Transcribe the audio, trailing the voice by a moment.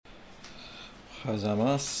おはようござい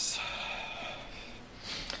ます。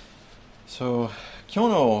今日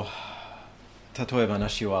の例え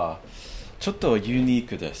話はちょっとユニー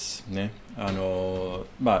クですね。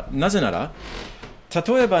なぜなら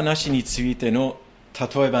例え話についての例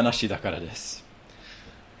え話だからです。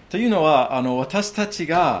というのは私たち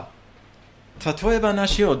が例え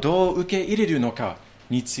話をどう受け入れるのか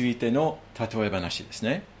についての例え話です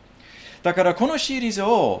ね。だからこのシリーズ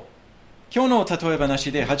を今日の例え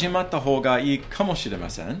話で始まった方がいいかもしれま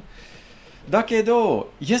せん。だけど、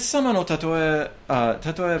イエス様の例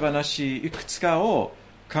え話いくつかを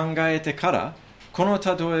考えてから、この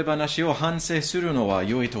例え話を反省するのは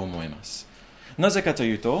良いと思います。なぜかと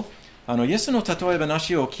いうと、イエスの例え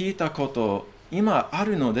話を聞いたこと、今あ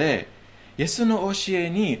るので、イエスの教え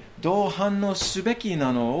にどう反応すべき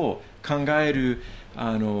なのを考える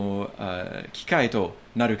機会と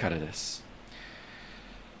なるからです。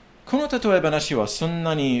この例え話はそん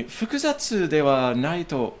なに複雑ではない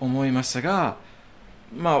と思いますが、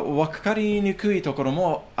分かりにくいところ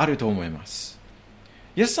もあると思います。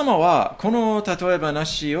イエス様はこの例え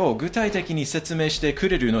話を具体的に説明してく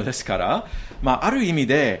れるのですから、ある意味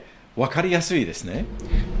で分かりやすいですね。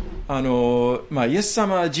イエス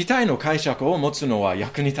様自体の解釈を持つのは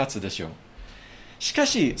役に立つでしょう。しか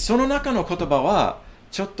し、その中の言葉は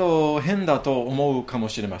ちょっと変だと思うかも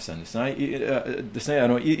しれませんですね。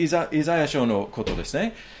イザヤ書のことです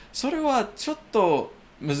ね。それはちょっと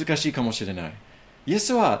難しいかもしれない。イエ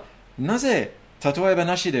スはなぜ例え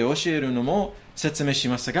話で教えるのも説明し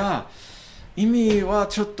ますが、意味は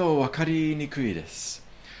ちょっと分かりにくいです。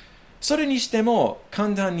それにしても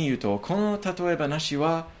簡単に言うと、この例え話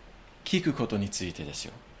は聞くことについてです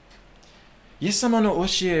よ。イエス様の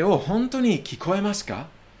教えを本当に聞こえますか？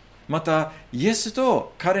また、イエス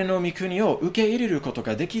と彼の御国を受け入れること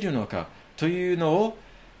ができるのかというのを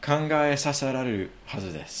考えさせられるは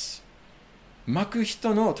ずです。蒔く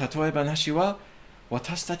人の例え話は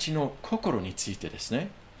私たちの心についてです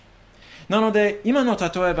ね。なので、今の例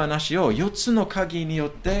え話を4つの鍵によっ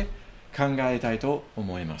て考えたいと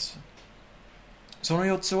思います。その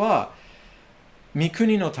4つは、御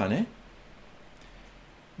国の種、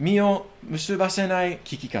実を結ばせない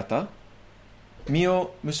聞き方、実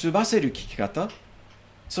を結ばせる聞き方、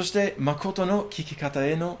そして誠の聞き方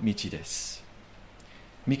への道です。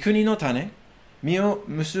御国の種、実を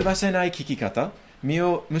結ばせない聞き方、実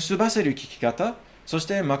を結ばせる聞き方、そし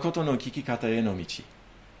て誠の聞き方への道。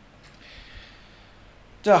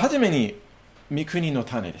じゃあ、はじめに御国の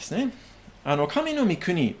種ですね。神の御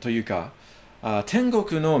国というか、天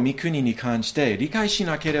国の御国に関して理解し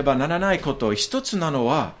なければならないこと一つなの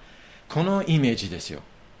は、このイメージですよ。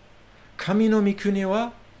神の御国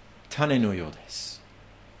は種のようです。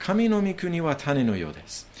神の御国は種のようで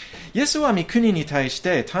す。イエスは御国に対し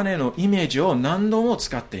て種のイメージを何度も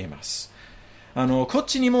使っています。こっ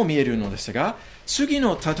ちにも見えるのですが、次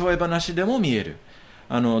の例え話でも見える。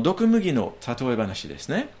毒麦の例え話です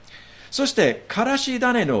ね。そして、からし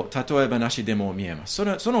種の例え話でも見えます。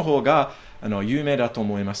その方が有名だと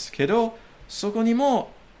思いますけど、そこに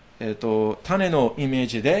も、種のイメー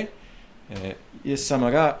ジで、イエス様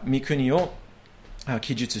が御国を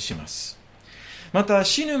記述します。また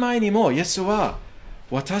死ぬ前にもイエスは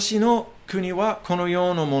私の国はこの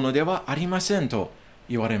世のものではありませんと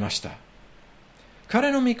言われました。彼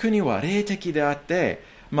の御国は霊的であって、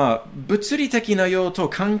物理的な世と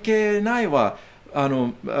関係ないは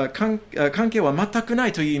関係は全くな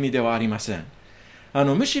いという意味ではありません。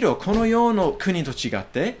むしろこの世の国と違っ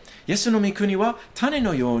てイエスの御国は種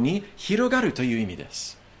のように広がるという意味で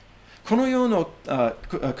す。この世の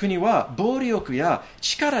国は暴力や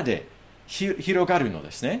力で広がるので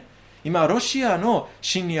すね。今、ロシアの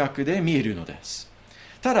侵略で見えるのです。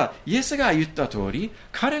ただ、イエスが言った通り、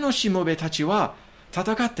彼のしもべたちは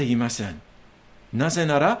戦っていません。なぜ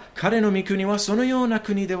なら、彼の御国はそのような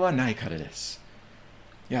国ではないからです。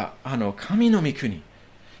いや、神の御国、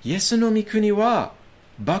イエスの御国は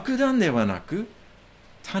爆弾ではなく、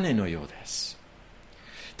種のようです。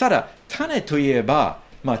ただ、種といえば、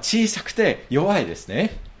小さくて弱いです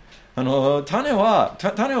ね。種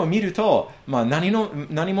を見ると、何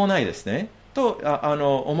もないですね。と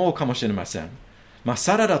思うかもしれません。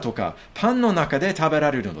サラダとかパンの中で食べ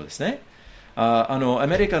られるのですね。ア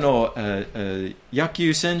メリカの、野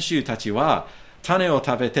球選手たちは種を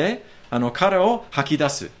食べて殻を吐き出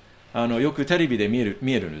す。よくテレビで見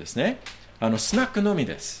えるのですね。スナックのみ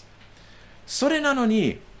です。それなの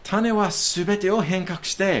に種は全てを変革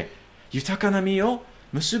して豊かな実を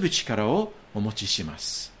結ぶ力をお持ちしま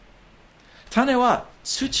す。種は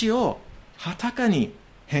土を豊かに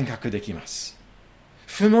変革できます。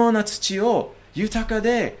不毛な土を豊か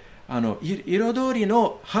で彩り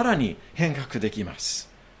の花に変革できます。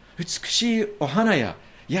美しいお花や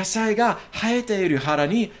野菜が生えている花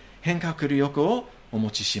に変革力をお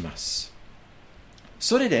持ちします。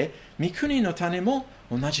それで御国の種も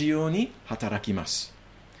同じように働きます。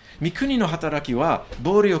御国の働きは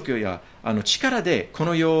暴力や力でこ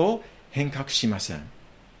の世を変革しません。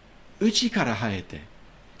内から生えて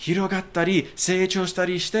広がったり成長した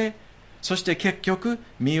りして、そして結局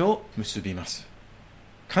実を結びます。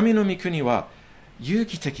神の御国は有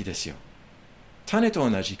機的ですよ。種と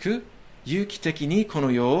同じく有機的にこ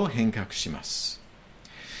の世を変革します。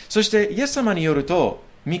そしてイエス様によると、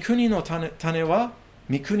御国の 種は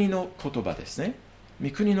御国の言葉ですね。御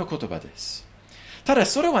国の言葉です。ただ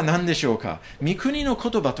それは何でしょうか。御国の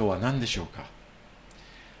言葉とは何でしょうか。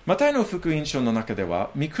マタイの福音書の中では、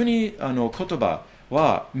御国の言葉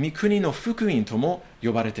は御国の福音とも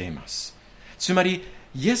呼ばれています。つまり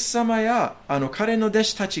イエス様や彼の弟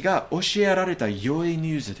子たちが教えられた良い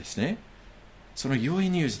ニュースですね。その良い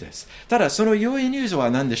ニュースです。ただその良いニュースは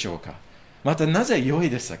何でしょうか。またなぜ良い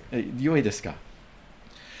ですか。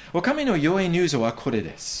神の良いニュースはこれ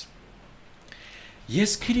です。イエ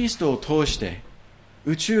ス・キリストを通して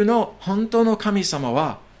宇宙の本当の神様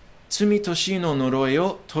は罪と死の呪い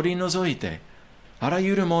を取り除いて、あら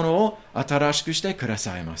ゆるものを新しくしてくだ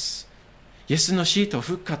さいます。イエスの死と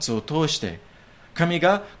復活を通して神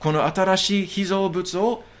がこの新しい被造物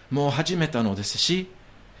をもう始めたのですし、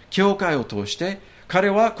教会を通して彼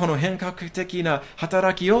はこの変革的な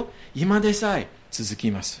働きを今でさえ続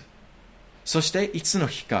きます。そしていつの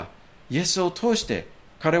日かイエスを通して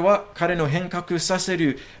彼は彼の変革させ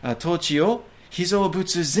る統治を被造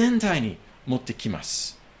物全体に持ってきま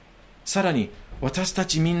す。さらに私た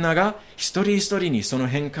ちみんなが一人一人にその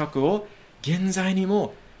変革を現在に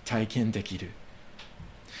も体験できる。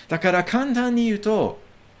だから簡単に言うと、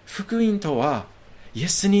福音とはイエ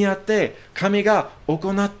スにあって神が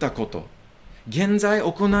行ったこと、現在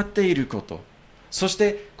行っていること、そし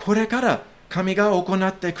てこれから神が行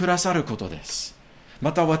ってくださることです。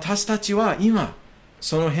また私たちは今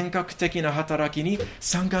その変革的な働きに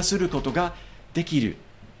参加することができる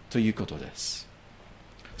ということです。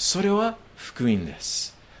それは福音で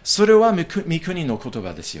す。それは御国の言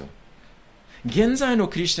葉ですよ。現在の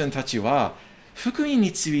クリスチャンたちは福音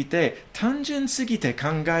について単純すぎて考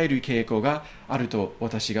える傾向があると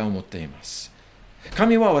私が思っています。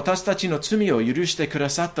神は私たちの罪を許してくだ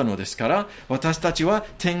さったのですから、私たちは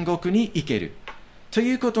天国に行けると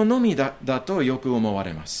いうことのみ だとよく思わ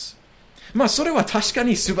れます。それは確か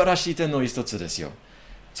に素晴らしい点の一つですよ。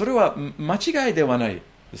それは間違いではない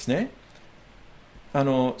ですね。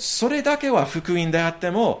それだけは福音であっ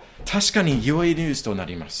ても確かに良いニュースとな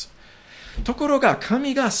ります。ところが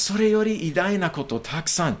神がそれより偉大なことをたく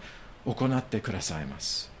さん行ってくださいま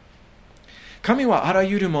す。神はあら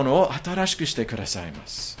ゆるものを新しくしてくださいま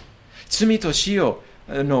す。罪と死の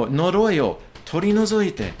呪いを取り除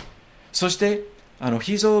いて、そして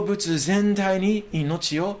被造物全体に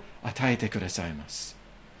命を与えてくださいます。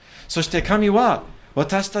そして神は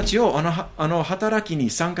私たちをあの働きに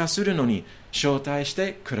参加するのに招待し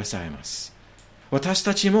てくださいます。私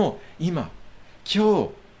たちも今日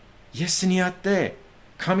イエスにあって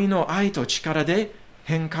神の愛と力で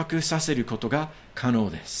変革させることが可能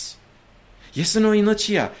です。イエスの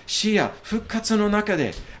命や死や復活の中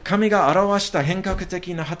で神が表した変革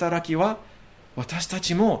的な働きは私た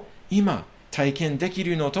ちも今体験でき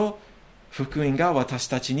るのと、福音が私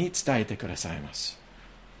たちに伝えてくださいます。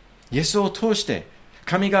イエスを通して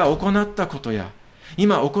神が行ったことや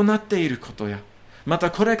今行っていることやま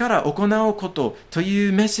たこれから行うこととい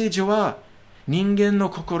うメッセージは人間の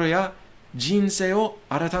心や人生を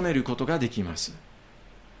改めることができます。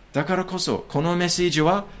だからこそこのメッセージ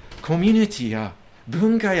はコミュニティや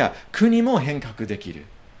文化や国も変革できる。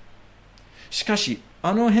しかし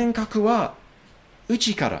あの変革は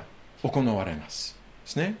内から行われますで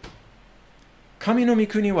すね。神の御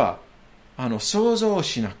国は想像を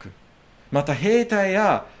しなく、また兵隊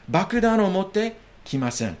や爆弾を持ってき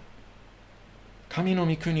ません。神の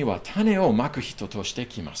御国は種をまく人として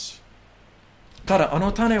きます。ただあ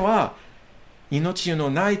の種は命の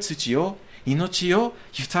ない土を命を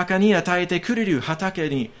豊かに与えてくれる畑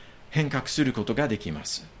に変革することができま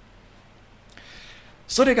す。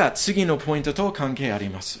それが次のポイントと関係あり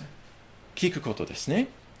ます。聞くことですね。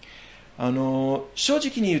正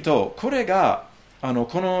直に言うとこれがこ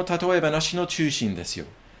の例え話の中心ですよ。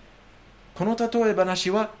この例え話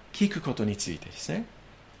は聞くことについてですね。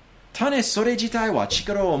種それ自体は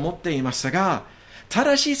力を持っていますが、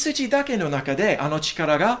正しい土だけの中で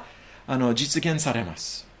力が実現されま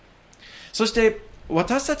す。そして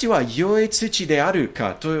私たちは良い土である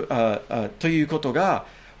かということが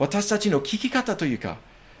私たちの聞き方というか、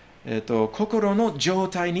心の状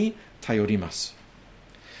態に頼ります。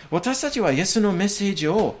私たちはイエスのメッセージ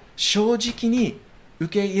を正直に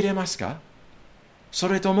受け入れますか？そ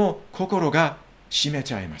れとも心が閉め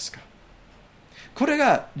ちゃいますか？これ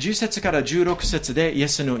が10節から16節でイエ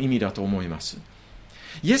スの意味だと思います。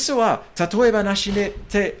イエスは例え話で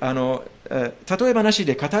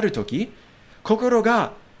語るとき、心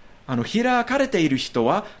が開かれている人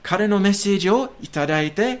は彼のメッセージをいただ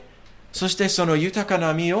いて、そしてその豊か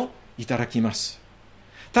な実をいただきます。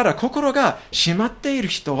ただ心が閉まっている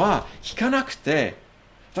人は聞かなくて、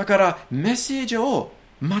だからメッセージを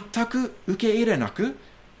全く受け入れなく、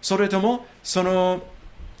それともその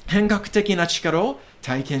変革的な力を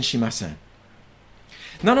体験しません。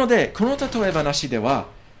なのでこの例え話では、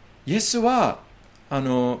イエスは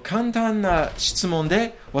簡単な質問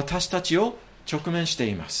で私たちを直面して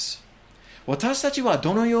います。私たちは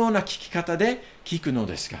どのような聞き方で聞くの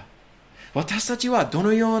ですか？私たちはど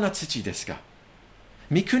のような土ですか？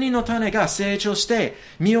御国の種が成長して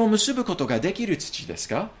実を結ぶことができる土です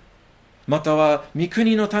か？または御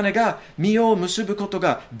国の種が実を結ぶこと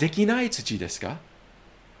ができない土ですか？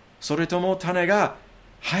それとも種が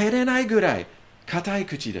入れないぐらい硬い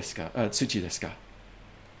土ですか？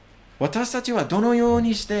私たちはどのよう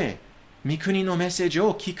にして御国のメッセージ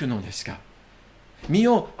を聞くのですか？実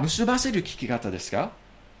を結ばせる聞き方ですか？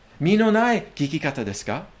実のない聞き方です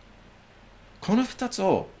か？この2つ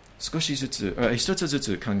を一つず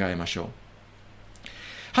つ考えましょう。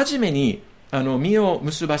はじめに実を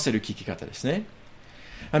結ばせる聞き方ですね。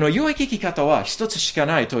良い聞き方は一つしか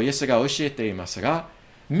ないとイエスが教えていますが、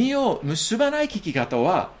実を結ばない聞き方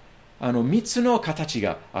は3つの形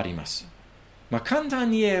があります。簡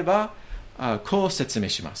単に言えばこう説明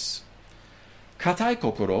します。硬い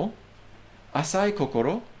心、浅い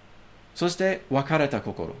心、そして分かれた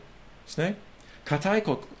心ですね。硬い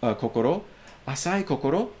心、浅い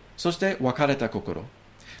心、そして分かれた心。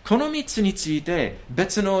この3つについて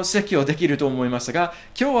別の説教できると思いますが、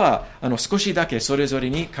今日は少しだけそれぞれ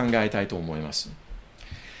に考えたいと思います。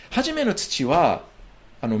はじめの土は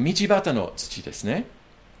道端の土ですね。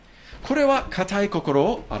これは硬い心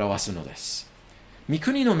を表すのです。御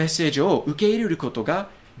国のメッセージを受け入れることが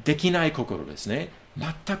できない心ですね。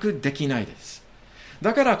全くできないです。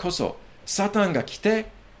だからこそサタンが来て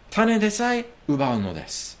種でさえ奪うので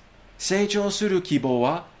す。成長する希望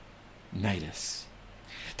はないです。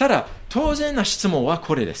ただ当然な質問は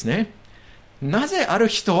これですね。なぜある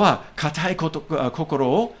人は硬い心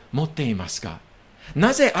を持っていますか？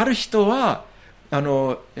なぜある人は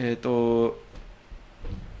頑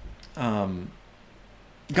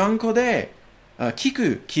固で聞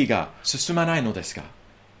く気が進まないのですか？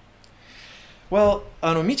 道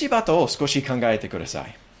端を少し考えてくださ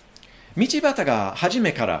い。道端が初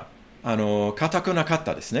めから硬くなかっ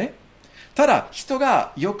たですね。ただ人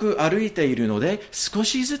がよく歩いているので少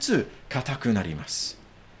しずつ硬くなります。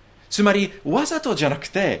つまりわざとじゃなく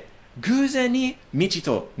て偶然に道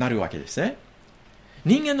となるわけですね。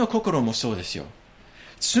人間の心もそうですよ。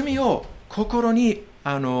罪を心に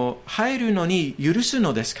入るのに許す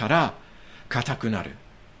のですから硬くなる。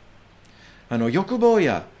欲望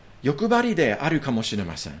や欲張りであるかもしれ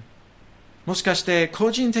ません。もしかして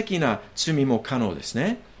個人的な罪も可能です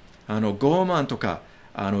ね。傲慢とか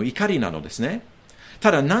怒りなどですね。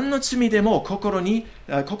ただ何の罪でも心に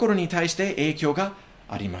対して影響が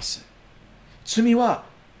あります。罪は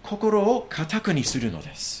心を固くにするの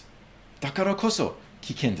です。だからこそ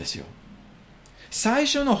危険ですよ。最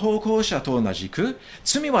初の歩行者と同じく、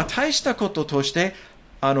罪は大したこととして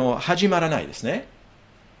始まらないですね。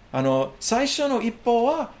最初の一歩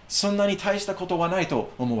はそんなに大したことはない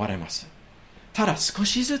と思われます。ただ少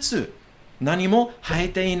しずつ何も生え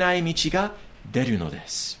ていない道が出るので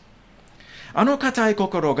す。固い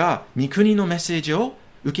心が御国のメッセージを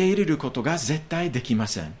受け入れることが絶対できま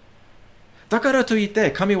せん。だからといっ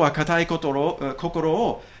て神は固い心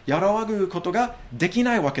を和らぐことができ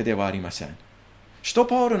ないわけではありません。使徒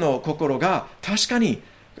パウロの心が確かに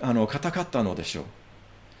固かったのでしょう。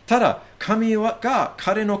ただ神が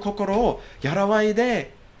彼の心を和らい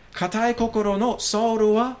で、固い心のサウ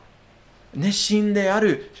ルは熱心であ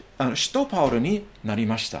る使徒パウロになり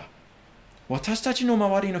ました。私たちの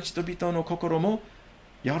周りの人々の心も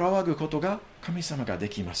和らぐことが神様がで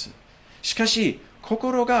きます。しかし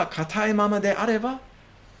心が固いままであれば、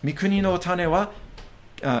御国の種は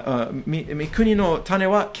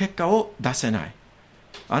結果を出せない。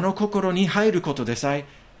心に入ることでさえ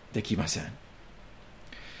できません。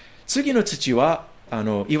次の土は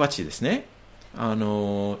岩地ですね。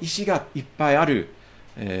石がいっぱいある、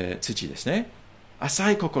土ですね。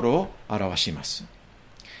浅い心を表します。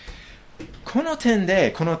この点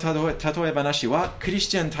で、この例え話は、クリス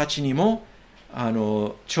チャンたちにも、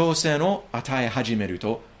挑戦を与え始める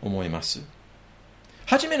と思います。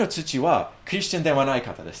初めの土は、クリスチャンではない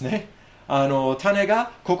方ですね。種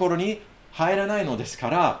が心に入らないのですか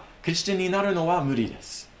ら、クリスチャンになるのは無理で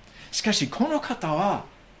す。しかし、この方は、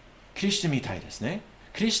クリスチャンみたいですね。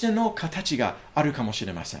クリスチャンの形があるかもし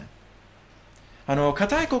れません。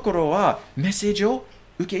固い心はメッセージを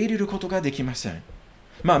受け入れることができません。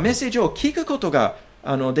メッセージを聞くことが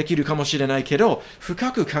できるかもしれないけど、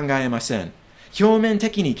深く考えません。表面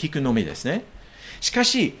的に聞くのみですね。しか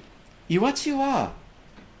し、岩地は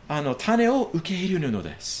種を受け入れるの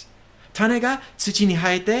です。種が土に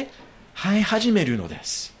生え始めるので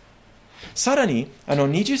す。さらに、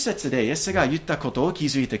20節でイエスが言ったことを気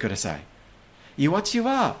づいてください。岩地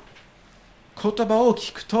は言葉を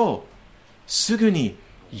聞くとすぐに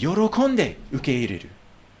喜んで受け入れる。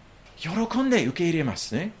喜んで受け入れま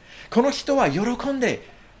すね。この人は喜んで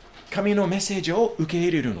神のメッセージを受け入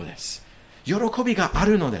れるのです。喜びがあ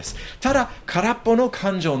るのです。ただ空っぽの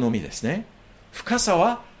感情のみですね。深さ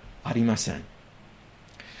はありません。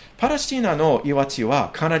パレスチナの岩地は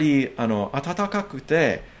かなり暖かく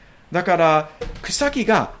て、だから草木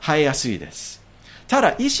が生えやすいです。た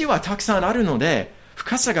だ石はたくさんあるので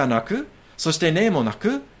深さがなく、そして根もな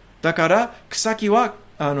く、だから草木は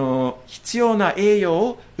必要な栄養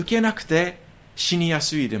を受けなくて死にや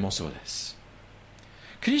すいでもそうです。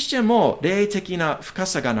クリスチャンも霊的な深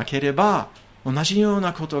さがなければ同じよう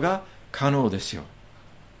なことが可能ですよ。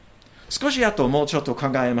少し後もうちょっと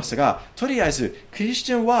考えますが、とりあえずクリス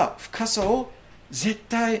チャンは深さを絶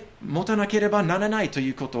対持たなければならないと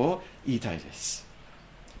いうことを言いたいです。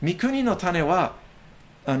御国の種は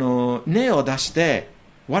根を出して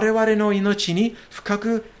我々の命に深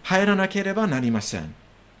く入らなければなりません。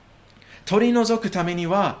取り除くために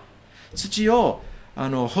は土を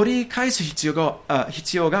掘り返す必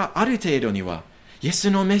要がある程度には、イエ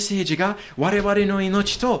スのメッセージが我々の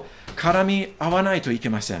命と絡み合わないといけ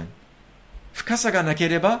ません。深さがなけ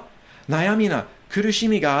れば、悩みな苦し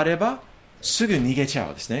みがあればすぐ逃げち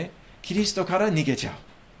ゃうですね。キリストから逃げちゃう。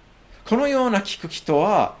このような聞く人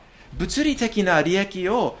は物理的な利益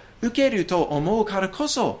を受けると思うからこ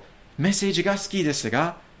そメッセージが好きです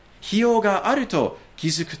が、費用があると気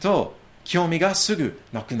づくと興味がすぐ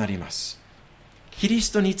なくなります。キリ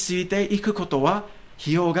ストについていくことは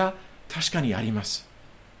費用が確かにあります。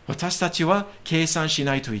私たちは計算し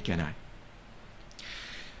ないといけない。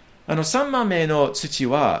3番目の土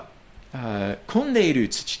は混んでいる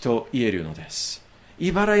土と言えるのです。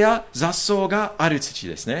茨や雑草がある土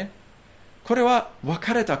ですね。これは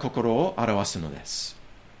別れた心を表すのです。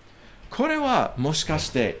これはもしか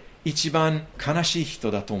して一番悲しい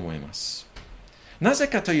人だと思います。なぜ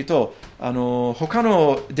かというと、他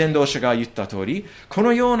の伝道者が言った通り、こ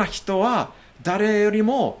のような人は誰より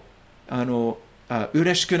も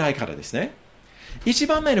嬉しくないからですね。1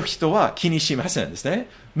番目の人は気にしませんですね。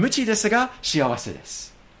無知ですが幸せで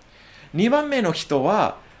す。2番目の人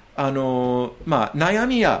は悩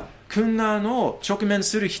みや困難を直面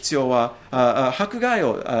する必要は迫害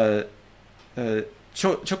を直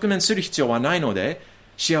面する必要はないので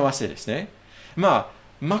幸せですね。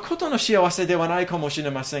誠の幸せではないかもし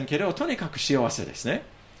れませんけど、とにかく幸せですね。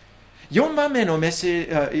4番目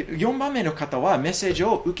の方はメッセージ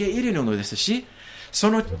を受け入れるのですし、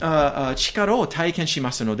その力を体験し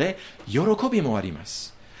ますので喜びもありま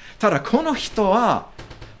す。ただこの人は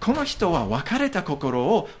別れた心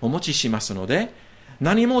をお持ちしますので、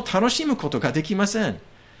何も楽しむことができません。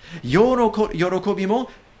喜び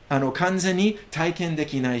も完全に体験で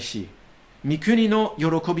きないし、御国の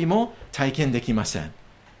喜びも体験できません。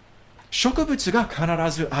植物が必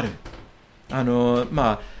ずある。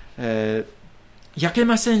焼け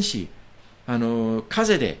ませんし、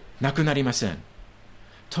風でなくなりません。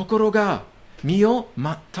ところが実を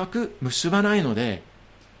全く結ばないので、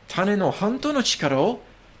種の本当の力を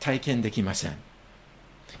体験できません。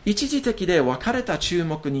一時的で別れた注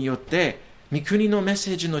目によって御国のメッ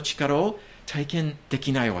セージの力を体験で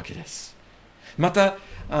きないわけです。また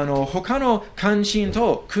他の関心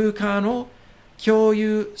と空間を共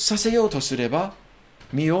有させようとすれば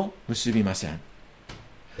実を結びません。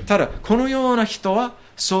ただこのような人は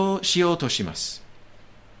そうしようとします。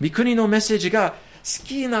御国のメッセージが好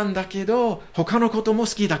きなんだけど他のことも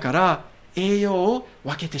好きだから栄養を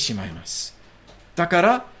分けてしまいます。だか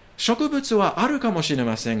ら植物はあるかもしれ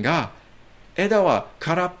ませんが、枝は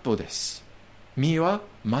空っぽです。実は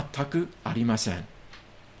全くありません。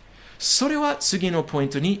それは次のポイン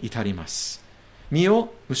トに至ります。実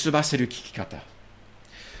を結ばせる聞き方。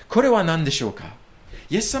これは何でしょうか。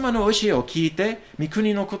イエス様の教えを聞いて御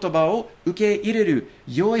国の言葉を受け入れる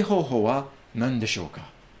良い方法は何でしょうか。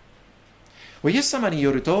イエス様に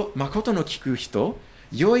よると、誠の聞く人、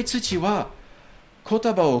良い土は言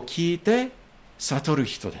葉を聞いて悟る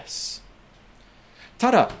人です。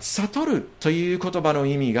ただ、悟るという言葉の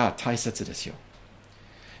意味が大切ですよ。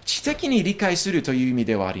知的に理解するという意味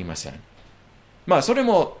ではありません。それ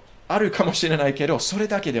もあるかもしれないけど、それ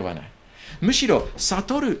だけではない。むしろ、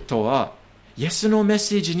悟るとは、イエスのメッ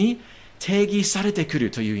セージに定義されてく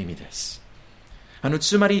るという意味です。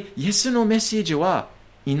つまり、イエスのメッセージは、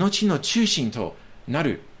命の中心とな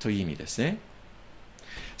るという意味ですね。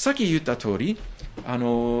さっき言った通り、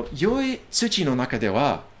良い土の中で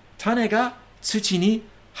は、種が土に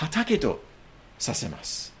畑とさせま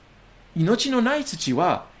す。命のない土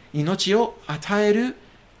は、命を与える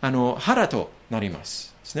腹となりま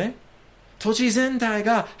すですね。土地全体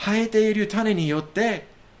が生えている種によって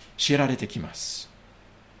知られてきます。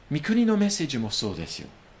御国のメッセージもそうですよ。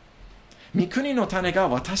御国の種が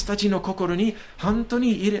私たちの心に本当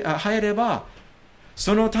に入れば、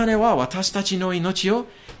その種は私たちの命を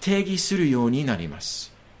定義するようになりま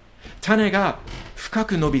す。種が深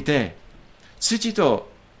く伸びて、土と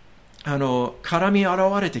絡み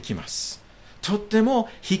現れてきます。とっても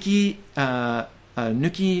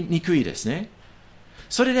抜きにくいですね。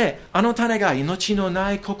それで、種が命の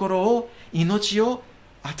ない心を、命を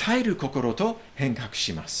与える心と変革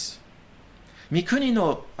します。御国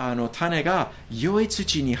の種が良い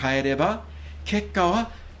土に入れば、結果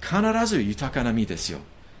は必ず豊かな実ですよ。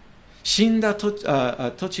死んだ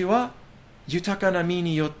土地は豊かな実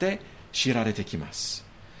によって知られてきます。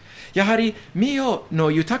やはり実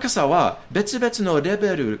の豊かさは別々のレ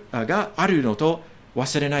ベルがあるのと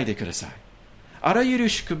忘れないでください。あらゆる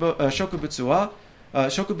植物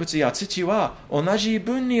や土は同じ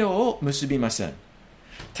分量を結びません。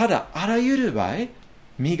ただ、あらゆる場合、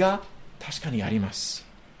実が確かにあります。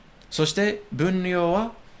そして分量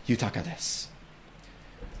は豊かです。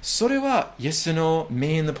それはイエスの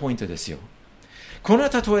メインのポイントですよ。この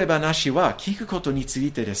例え話は聞くことにつ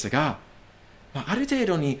いてですが、ある程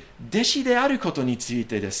度に弟子であることについ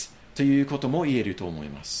てですということも言えると思い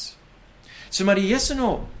ます。つまりイエス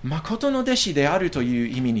の誠の弟子であるという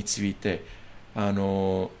意味について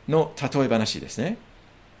の例え話ですね。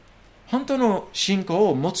本当の信仰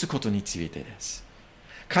を持つことについてです。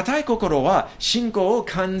固い心は信仰を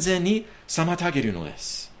完全に妨げるので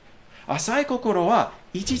す。浅い心は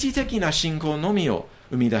一時的な信仰のみを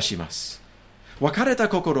生み出します。分かれた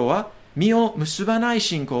心は実を結ばない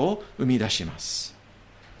信仰を生み出します。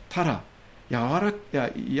ただ、柔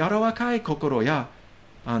らかい心や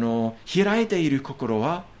開いている心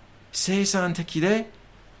は生産的で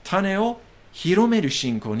種を広める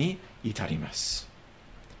信仰に至ります。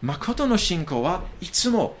誠の信仰はいつ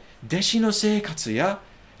も弟子の生活や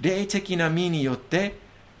霊的な実によって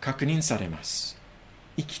確認されます。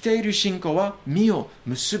生きている信仰は実を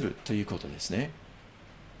結ぶということですね。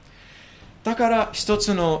だから一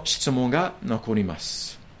つの質問が残りま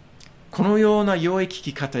す。このような良い生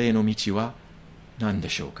き方への道は何で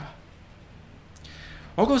しょうか。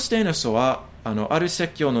オゴステーヌスはある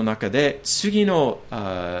説教の中で次の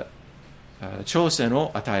挑戦を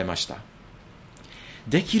与えました。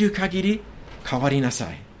できる限り変わりな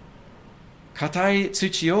さい。硬い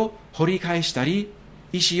土を掘り返したり、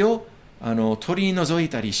石を取り除い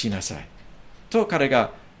たりしなさい。と彼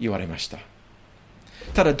が言われました。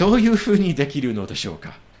ただどういうふうにできるのでしょう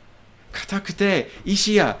か。硬くて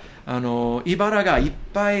石や茨がいっ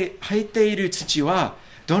ぱい入っている土は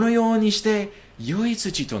どのようにして良い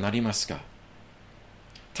土となりますか。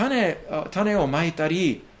種をまいた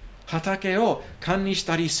り畑を管理し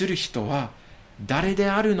たりする人は誰で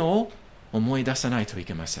あるのを思い出さないとい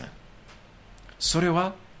けません。それ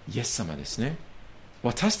はイエス様ですね。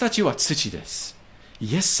私たちは土です。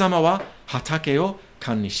イエス様は畑を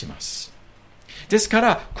管理します。ですか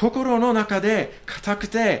ら心の中で硬く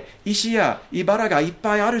て石や茨がいっ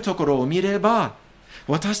ぱいあるところを見れば、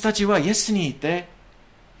私たちはイエスにいて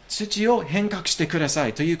土を変革してくださ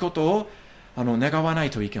いということを願わない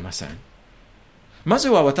といけません。まず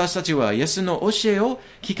は私たちはイエスの教えを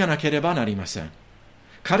聞かなければなりません。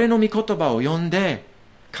彼の御言葉を読んで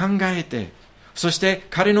考えて、そして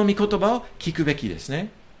彼の御言葉を聞くべきですね。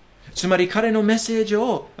つまり彼のメッセ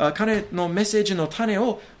ージの種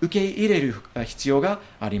を受け入れる必要が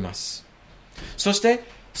あります。そして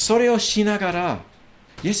それをしながら、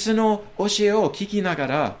イエスの教えを聞きなが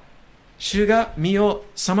ら、主が身を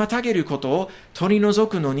妨げることを取り除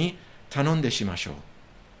くのに頼んでしましょう。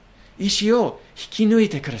石を引き抜い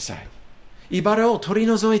てください。茨を取り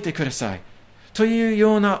除いてください。という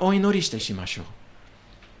ようなお祈りしてしましょ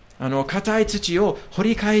う。硬い土を掘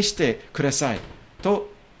り返してください。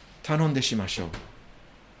と頼んでしましょ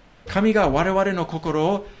う。神が我々の心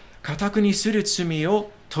を固くにする罪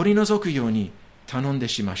を取り除くように頼んで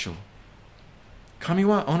しましょう。神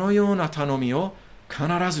はあのような頼みを必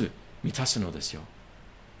ず満たすのですよ。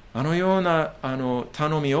あのような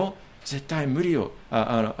頼みを絶対無理を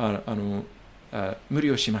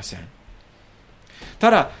しません。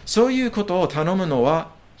ただ、そういうことを頼むの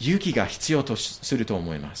は勇気が必要とすると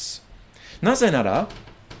思います。なぜなら、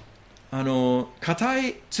硬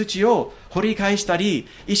い土を掘り返したり、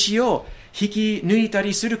石を引き抜いた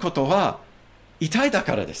りすることは痛いだ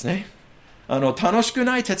からですね。楽しく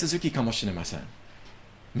ない手続きかもしれません。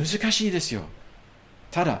難しいですよ。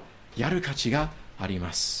ただ、やる価値があり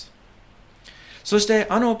ます。そして、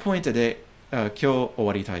ポイントで今日終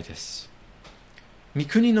わりたいです。御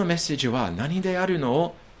国のメッセージは何であるの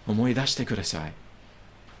を思い出してください。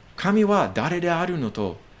神は誰であるの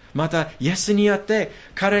と、またイエスにあって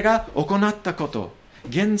彼が行ったこと、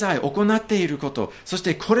現在行っていること、そし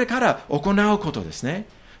てこれから行うことですね。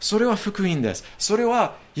それは福音です。それ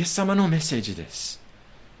はイエス様のメッセージです。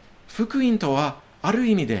福音とはある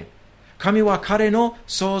意味で、神は彼の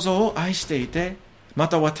創造を愛していて、ま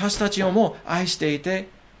た私たちをも愛していて、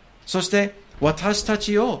そして私た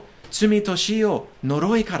ちを罪と死を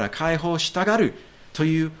呪いから解放したがると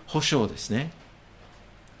いう保証ですね。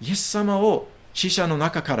イエス様を死者の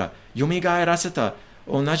中からよみがえらせた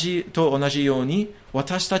同じように、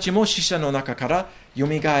私たちも死者の中からよ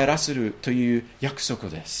みがえらせるという約束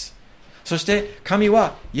です。そして神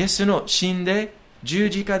はイエスの死んで十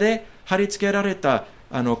字架で貼り付けられた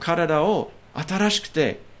体を新しく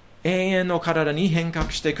て永遠の体に変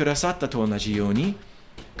革してくださったと同じように、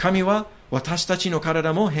神は私たちの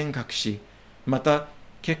体も変革し、また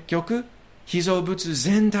結局被造物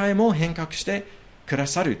全体も変革してくだ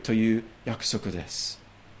さるという約束です。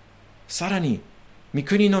さらに御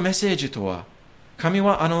国のメッセージとは、神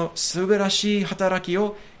は素晴らしい働き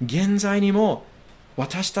を現在にも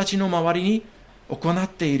私たちの周りに行っ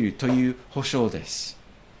ているという保証です。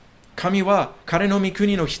神は彼の御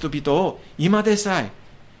国の人々を今でさえ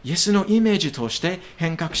イエスのイメージとして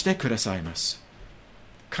変革してくださいます。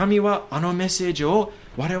神はメッセージを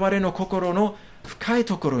我々の心の深い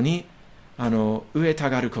ところに植えた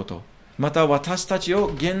がること、また私たちを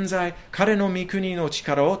現在彼の御国の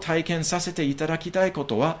力を体験させていただきたいこ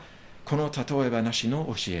とは、この例え話の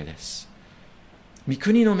教えです。御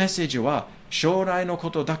国のメッセージは将来のこ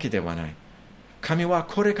とだけではない。神は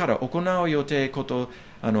これから行う予定こと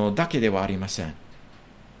だけではありません。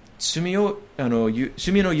罪の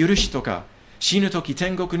許しとか死ぬとき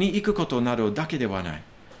天国に行くことなどだけではない。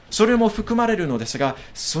それも含まれるのですが、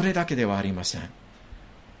それだけではありません。い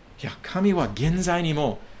や、神は現在に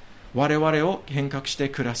も我々を変革して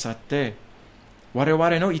くださって、我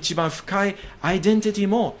々の一番深いアイデンティティ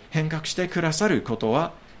も変革してくださること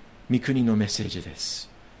は御国のメッセージです。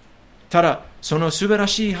ただ、その素晴ら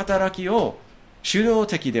しい働きを主導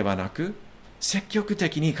的ではなく、積極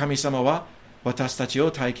的に神様は私たち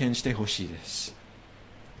を体験してほしいです。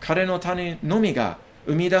彼の種のみが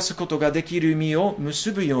生み出すことができる実を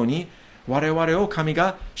結ぶように、我々を神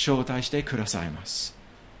が招待してくださいます。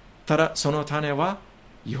ただ、その種は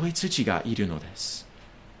良い土がいるのです。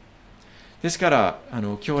ですから、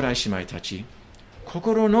兄弟姉妹たち、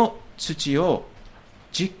心の土を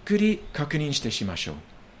じっくり確認してしましょう。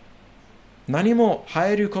何も生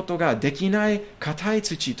えることができない硬い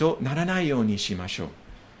土とならないようにしましょう。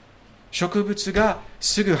植物が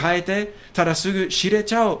すぐ生えて、ただすぐ知れ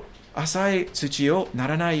ちゃう浅い土をな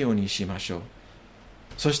らないようにしましょう。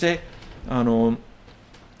そして、混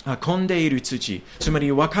んでいる土、つま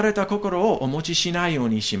り分かれた心をお持ちしないよう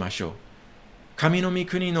にしましょう。神の御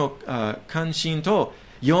国の関心と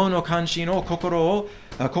世の関心を心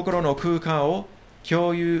の空間を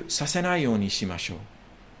共有させないようにしましょう。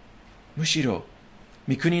むしろ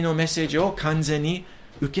御国のメッセージを完全に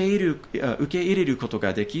受け入れること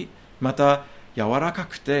ができ、また柔らか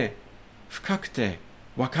くて深くて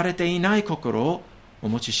分かれていない心をお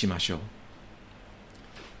持ちしましょう。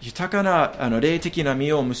豊かな霊的な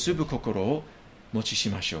実を結ぶ心をお持ちし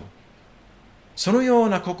ましょう。そのよう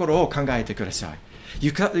な心を考えてください。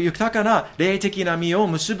豊かな霊的な実を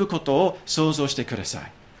結ぶことを想像してくださ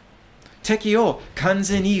い。敵を完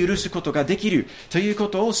全に許すことができるというこ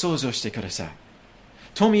とを想像してください。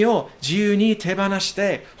富を自由に手放し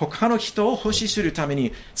て他の人を欲しするため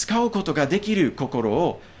に使うことができる心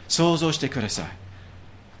を想像してください。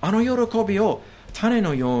喜びを種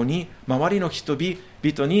のように周りの人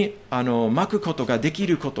々にまくことができ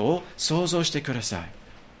ることを想像してください。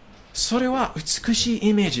それは美しい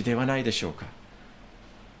イメージではないでしょうか。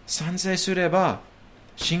賛成すれば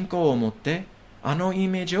信仰を持ってイ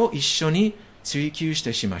メージを一緒に追求し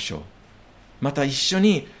てしましょう。また一緒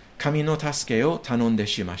に神の助けを頼んで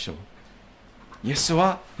しましょう。イエス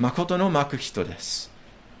は誠の蒔く人です。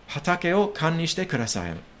畑を管理してくださ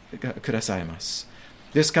います。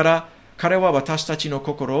ですから、彼は私たちの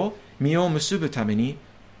心を実を結ぶために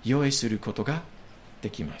用意することが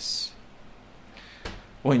できます。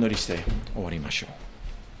お祈りして終わりましょう。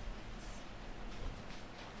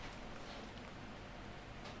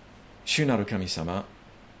主なる神様、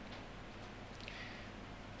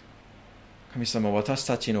私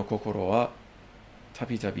たちの心はた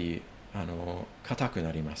びたび硬く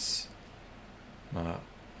なります。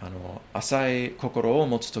浅い心を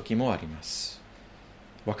持つ時もあります。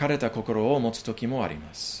別れた心を持つ時もあり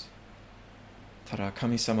ます。ただ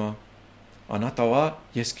神様、あなたは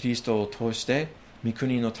イエス・キリストを通して御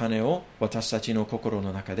国の種を私たちの心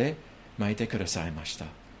の中でまいてくださいました。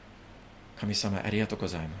神様、ありがとうご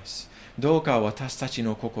ざいます。どうか私たち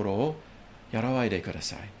の心を和らいでくだ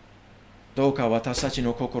さい。どうか私たち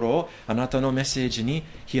の心をあなたのメッセージに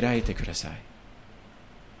開いてください。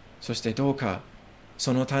そしてどうか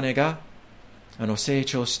その種が成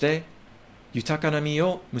長して豊かな実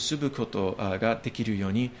を結ぶことができるよ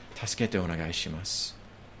うに助けてお願いします。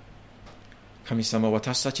神様、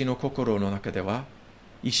私たちの心の中では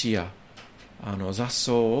石や雑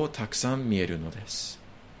草をたくさん見えるのです。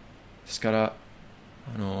ですから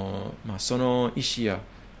その石や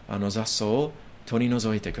雑草を取り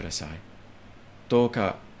除いてください。どう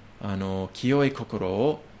か清い心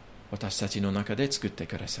を私たちの中で作って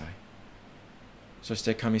ください。そし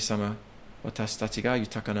て神様、私たちが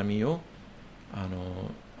豊かな実を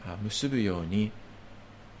結ぶように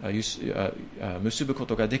結ぶこ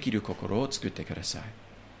とができる心を作ってください。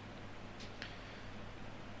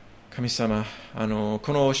神様、この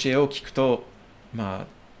教えを聞くと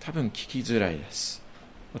多分聞きづらいです。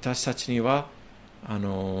私たちには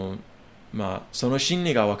その真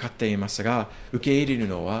理が分かっていますが、受け入れる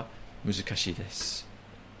のは難しいです。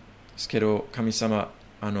ですけど神様、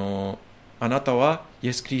あなたはイ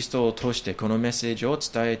エス・キリストを通してこのメッセージを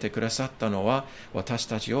伝えてくださったのは私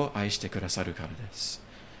たちを愛してくださるからです。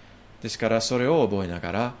ですからそれを覚えな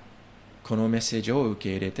がらこのメッセージを受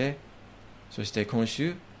け入れて、そして今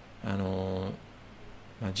週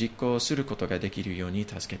実行することができるように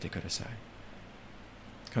助けてください。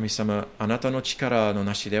神様、あなたの力の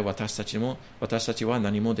なしで私たちは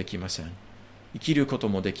何もできません。生きること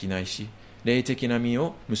もできないし、霊的な実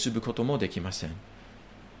を結ぶこともできません。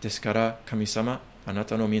ですから神様、あな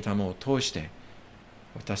たの御霊を通して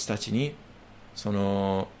私たちにそ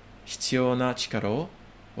の必要な力を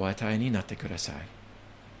お与えになってください。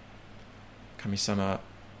神様、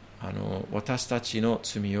私たちの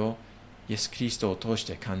罪をイエス・キリストを通し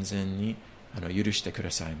て完全に許してくだ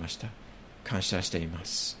さいました。感謝していま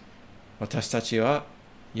す。私たちは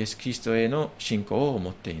イエス・キリストへの信仰を持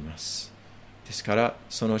っています。ですから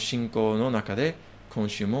その信仰の中で今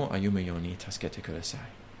週も歩むように助けてください。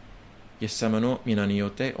イエス様の皆によ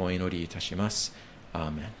ってお祈りいたします。ア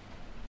ーメン。